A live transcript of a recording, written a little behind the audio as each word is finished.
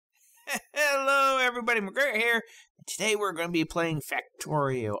everybody, MacGhriogair here. Today we're going to be playing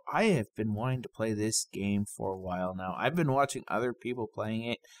Factorio. I have been wanting to play this game for a while now. I've been watching other people playing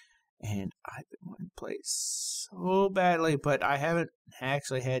it, and I've been wanting to play it so badly, but I haven't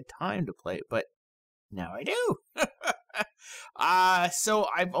actually had time to play it, but now I do. So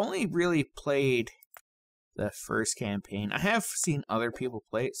I've only really played the first campaign. I have seen other people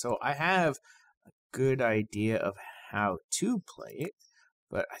play it, so I have a good idea of how to play it.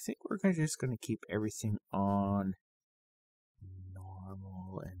 But I think we're just going to keep everything on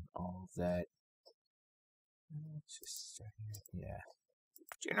normal and all of that. Let's just start here. Yeah.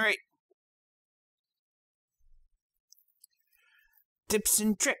 Generate. Tips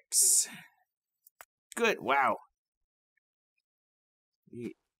and tricks. Good. Wow.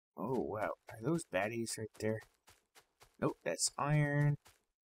 Oh, wow. Are those baddies right there? Nope, that's iron.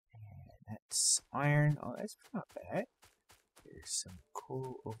 And that's iron. Oh, that's not bad. There's some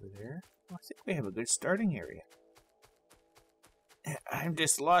coal over there. Oh, I think we have a good starting area. I'm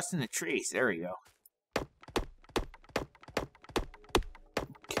just lost in the trees. There we go.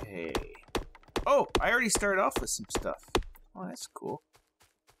 Okay. Oh, I already started off with some stuff. Oh, that's cool.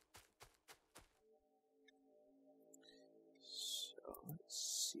 So,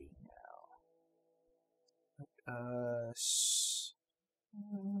 let's see now.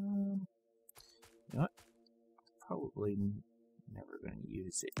 You know what? Probably never going to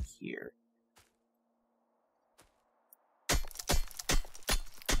use it here.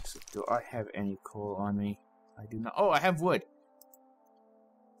 So do I have any coal on me? I do not. Oh, I have wood.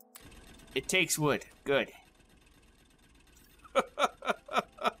 It takes wood. Good.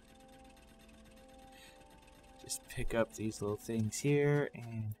 Just pick up these little things here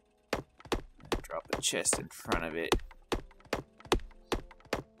and drop a chest in front of it.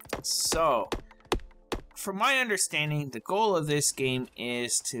 So, from my understanding, the goal of this game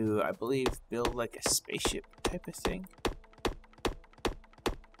is to, I believe, build like a spaceship type of thing.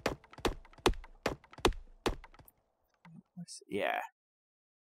 Yeah.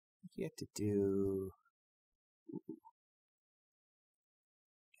 You have to do... Ooh.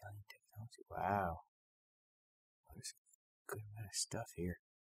 Alien technology. Wow. There's a good amount of stuff here.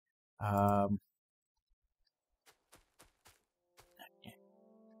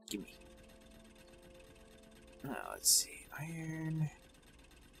 Gimme. Let's see, iron.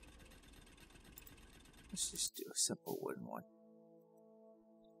 Let's just do a simple wooden one.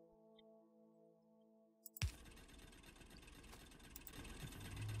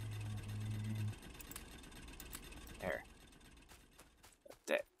 There. Let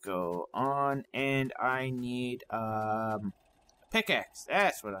that go on, and I need a pickaxe.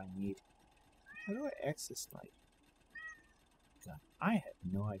 That's what I need. How do I access my gun? I have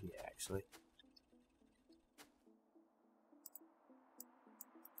no idea, actually.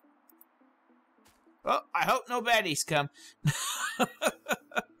 Well, I hope no baddies come.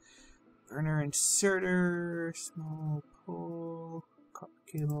 Burner inserter, small pole, copper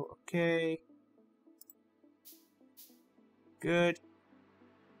cable, okay. Good.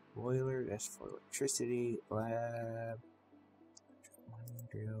 Boiler, that's for electricity. Lab.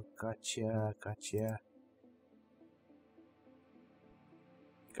 Drill, gotcha, gotcha.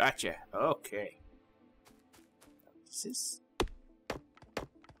 Gotcha, okay. This is...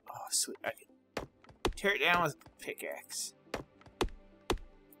 Oh, sweet. I can tear it down with a pickaxe.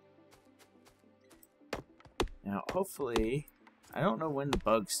 Now, hopefully, I don't know when the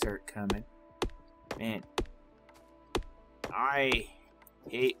bugs start coming. Man, I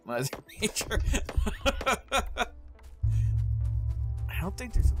hate Mother Nature. I don't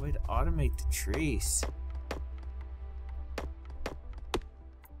think there's a way to automate the trees.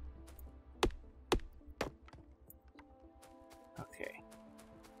 Okay.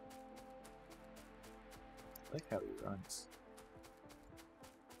 I like how he runs.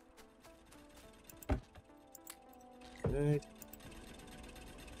 Good.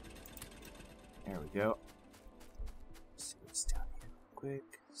 There we go. Let's see what's down here real quick.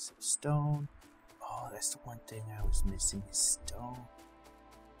 Some stone. Oh, that's the one thing I was missing is stone.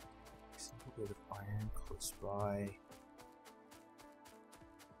 There's a little bit of iron close by.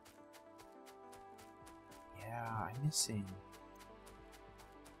 Yeah, I'm missing.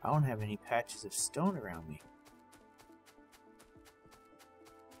 I don't have any patches of stone around me.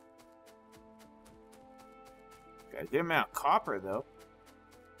 Got a good amount of copper, though.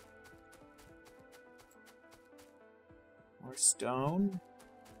 More stone.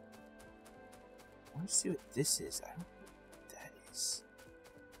 I want to see what this is. I don't know what that is.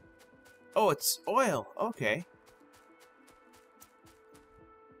 Oh, it's oil. Okay.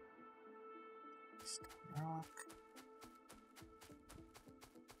 Stone rock.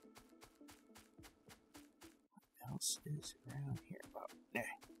 else is around here? Oh, there.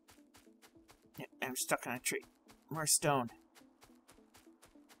 Yeah, I'm stuck on a tree. More stone.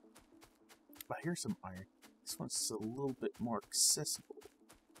 Oh, here's some iron. This one's a little bit more accessible.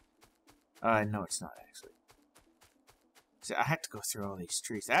 No, it's not actually. See, I have to go through all these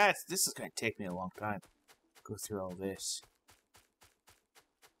trees. This is going to take me a long time. Go through all this.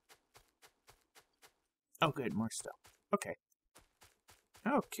 Oh, good, more stuff. Okay.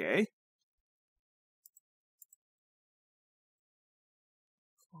 Okay.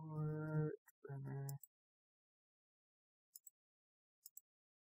 Fort burner.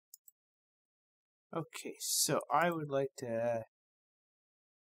 Okay, so I would like to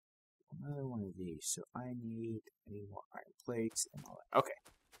another one of these. So I need more iron plates and all that. Okay.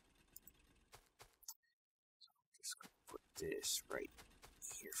 So I'm just going to put this right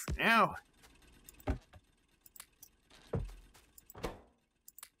here for now.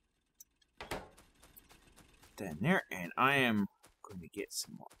 Down there, and I am going to get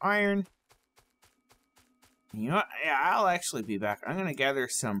some more iron. You know what? Yeah, I'll actually be back. I'm going to gather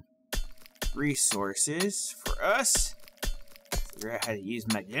some resources for us. Figure out how to use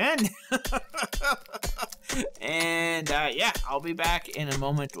my gun. And yeah, I'll be back in a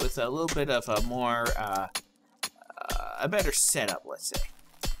moment with a little bit of a more a better setup, let's say.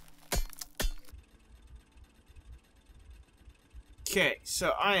 Okay,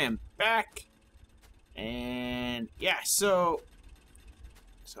 so I am back, and yeah, so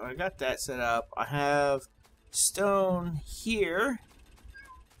I got that set up. I have stone here,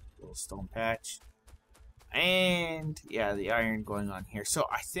 little stone patch, and yeah, the iron going on here. So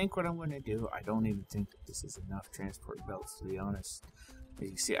I think what I'm going to do, I don't even think that this is enough transport belts, to be honest. As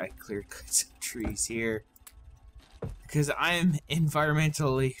you see, I cleared some trees here because I'm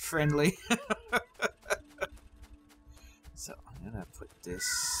environmentally friendly. So I'm gonna put this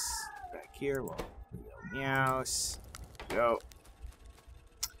back here. Well, we go meows. Go.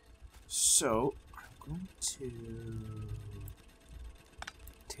 So I'm going to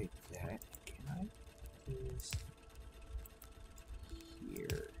take that. Can I put this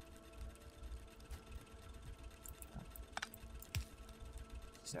here?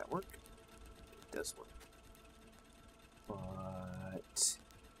 Does that work? It does work. But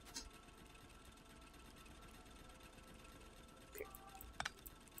okay.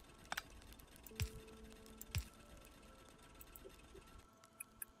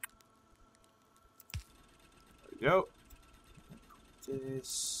 There we go. Put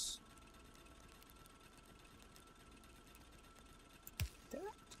this. That.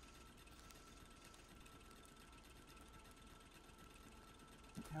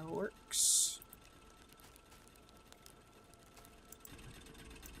 How it works.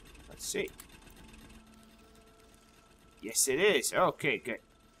 Let's see. Yes, it is. Okay, good.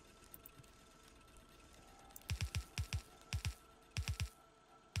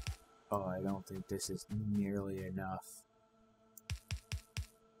 Oh, I don't think this is nearly enough.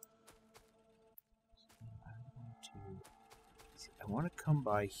 I want to come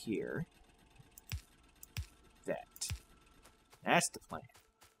by here. That's the plan.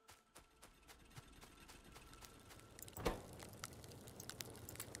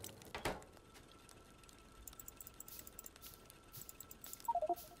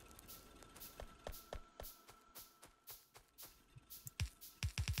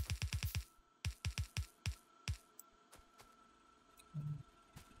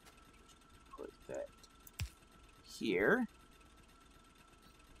 Put that here.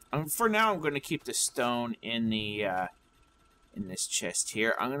 For now, I'm going to keep the stone in the in this chest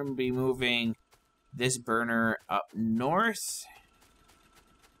here. I'm going to be moving this burner up north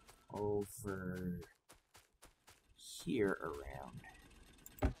over here around.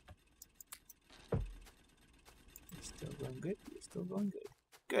 You're still going good. You're still going good.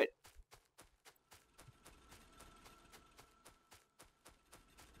 Good.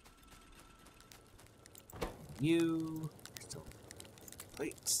 You still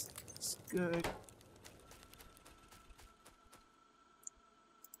plates. That's good.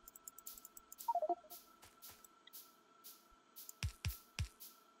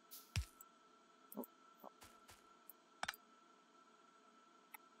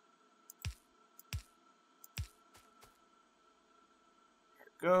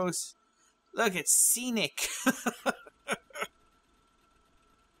 Goes. Look, it's scenic.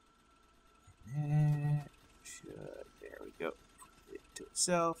 There we go. Put it to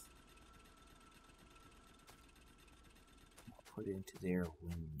itself. I'll put it into there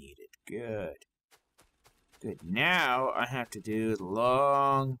when needed. Good. Good. Now I have to do the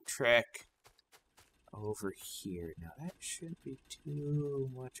long trek over here. Now that shouldn't be too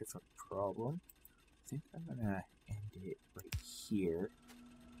much of a problem. I think I'm gonna end it right here.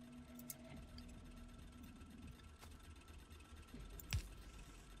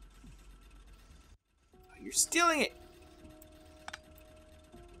 Oh, you're stealing it!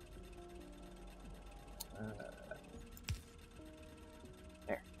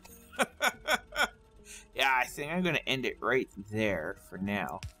 There. Yeah, I think I'm gonna end it right there for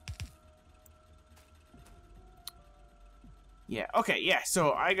now. Yeah, okay, yeah,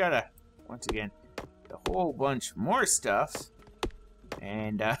 so I gotta, once again, a whole bunch more stuff,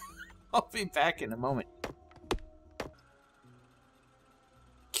 and I'll be back in a moment.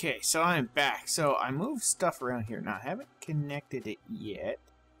 Okay, so I'm back. So I moved stuff around here. Now, I haven't connected it yet.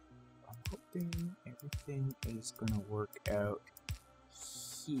 I'm hoping everything is going to work out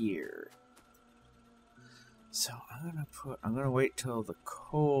here. So I'm gonna wait till the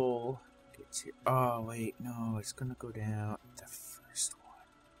coal gets here. Oh, wait, no, it's going to go down the first one.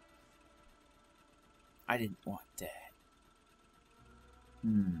 I didn't want that.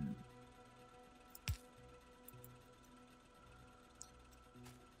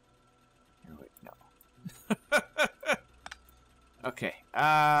 Wait, no. Okay,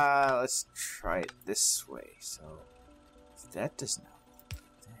 let's try it this way. So, if that does not work,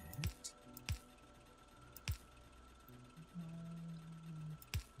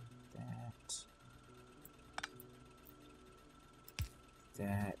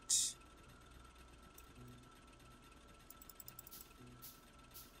 that.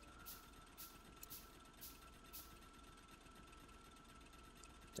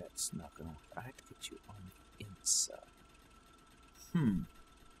 That's not gonna work. I have to get you on the inside.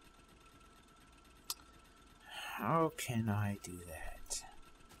 How can I do that?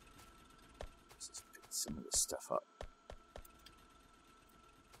 Let's just pick some of this stuff up.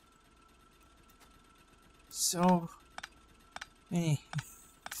 So many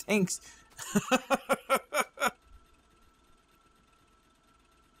things.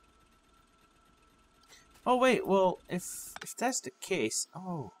 Oh wait, well if that's the case,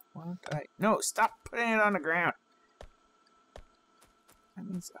 oh, why don't I? No, stop putting it on the ground. That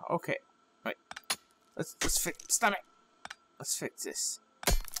means okay. Wait, let's fix. Stop it. Let's fix this.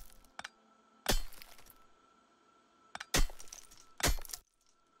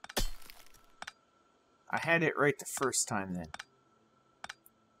 I had it right the first time then.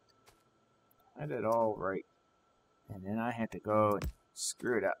 I had it all right. And then I had to go and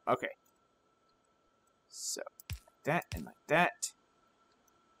screw it up. Okay. So, like that, and like that.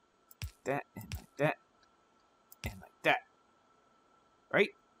 That, and like that. And like that.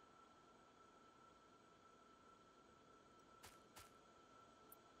 Right?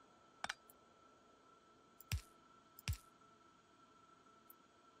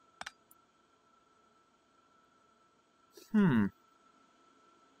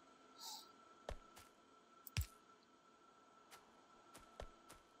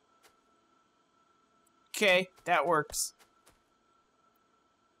 Okay, that works.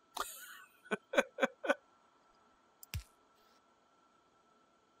 Put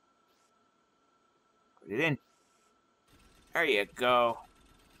it in. There you go.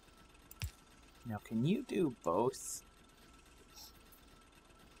 Now, can you do both?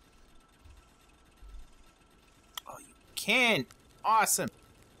 Oh, you can. Awesome.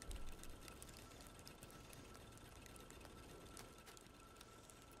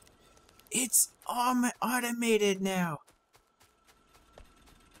 It's automated now.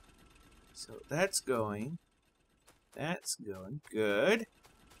 So that's going. That's going. Good.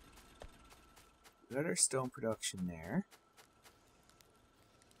 We got our stone production there.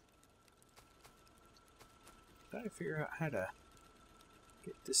 Gotta figure out how to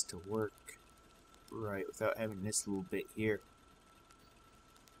get this to work right without having this little bit here.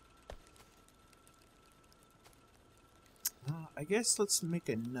 I guess let's make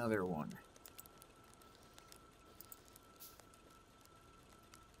another one.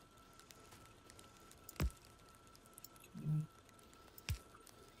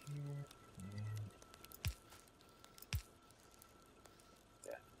 Here and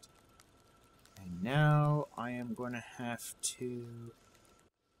that. And now I am going to have to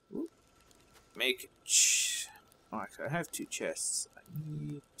make oh, actually, I have 2 chests. I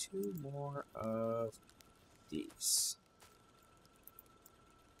need 2 more of these.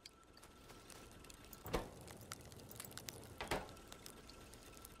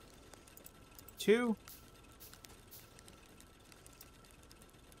 Two.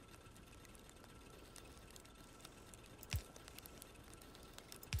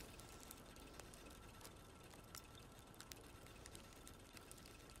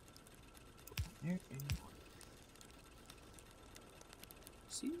 There and one.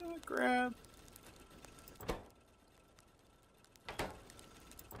 So you know what, grab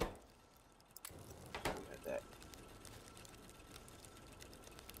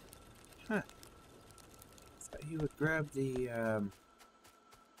he would grab the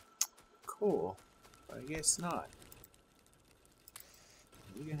coal, but I guess not.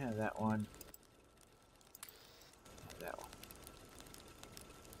 You can have that one. Have that one.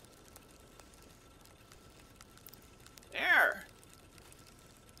 There!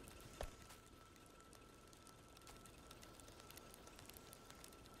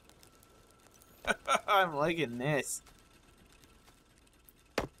 I'm liking this.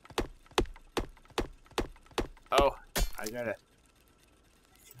 Oh, I gotta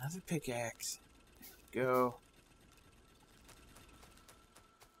another pickaxe. There we go.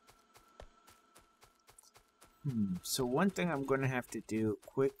 So one thing I'm gonna have to do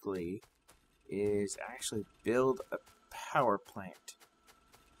quickly is actually build a power plant.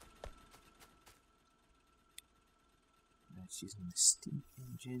 That's using the steam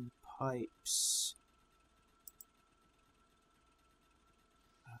engine pipes.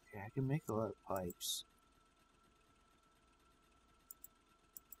 Okay, I can make a lot of pipes.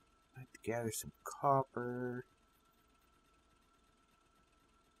 I have to gather some copper.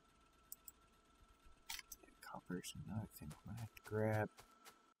 Yeah, copper is another thing I'm gonna have to grab.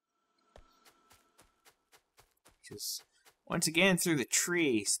 Just once again through the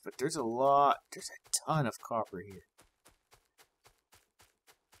trees, but there's a ton of copper here.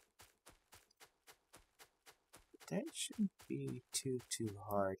 That shouldn't be too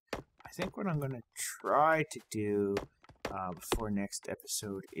hard. I think what I'm going to try to do before next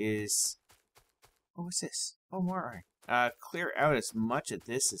episode is... What was this? Oh, more iron. Clear out as much of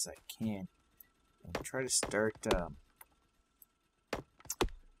this as I can. And try to start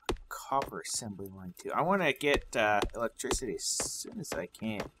copper assembly line too. I want to get electricity as soon as I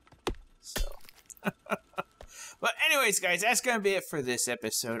can. So... But anyways, guys, that's going to be it for this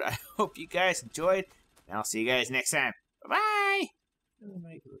episode. I hope you guys enjoyed. And I'll see you guys next time. Bye-bye!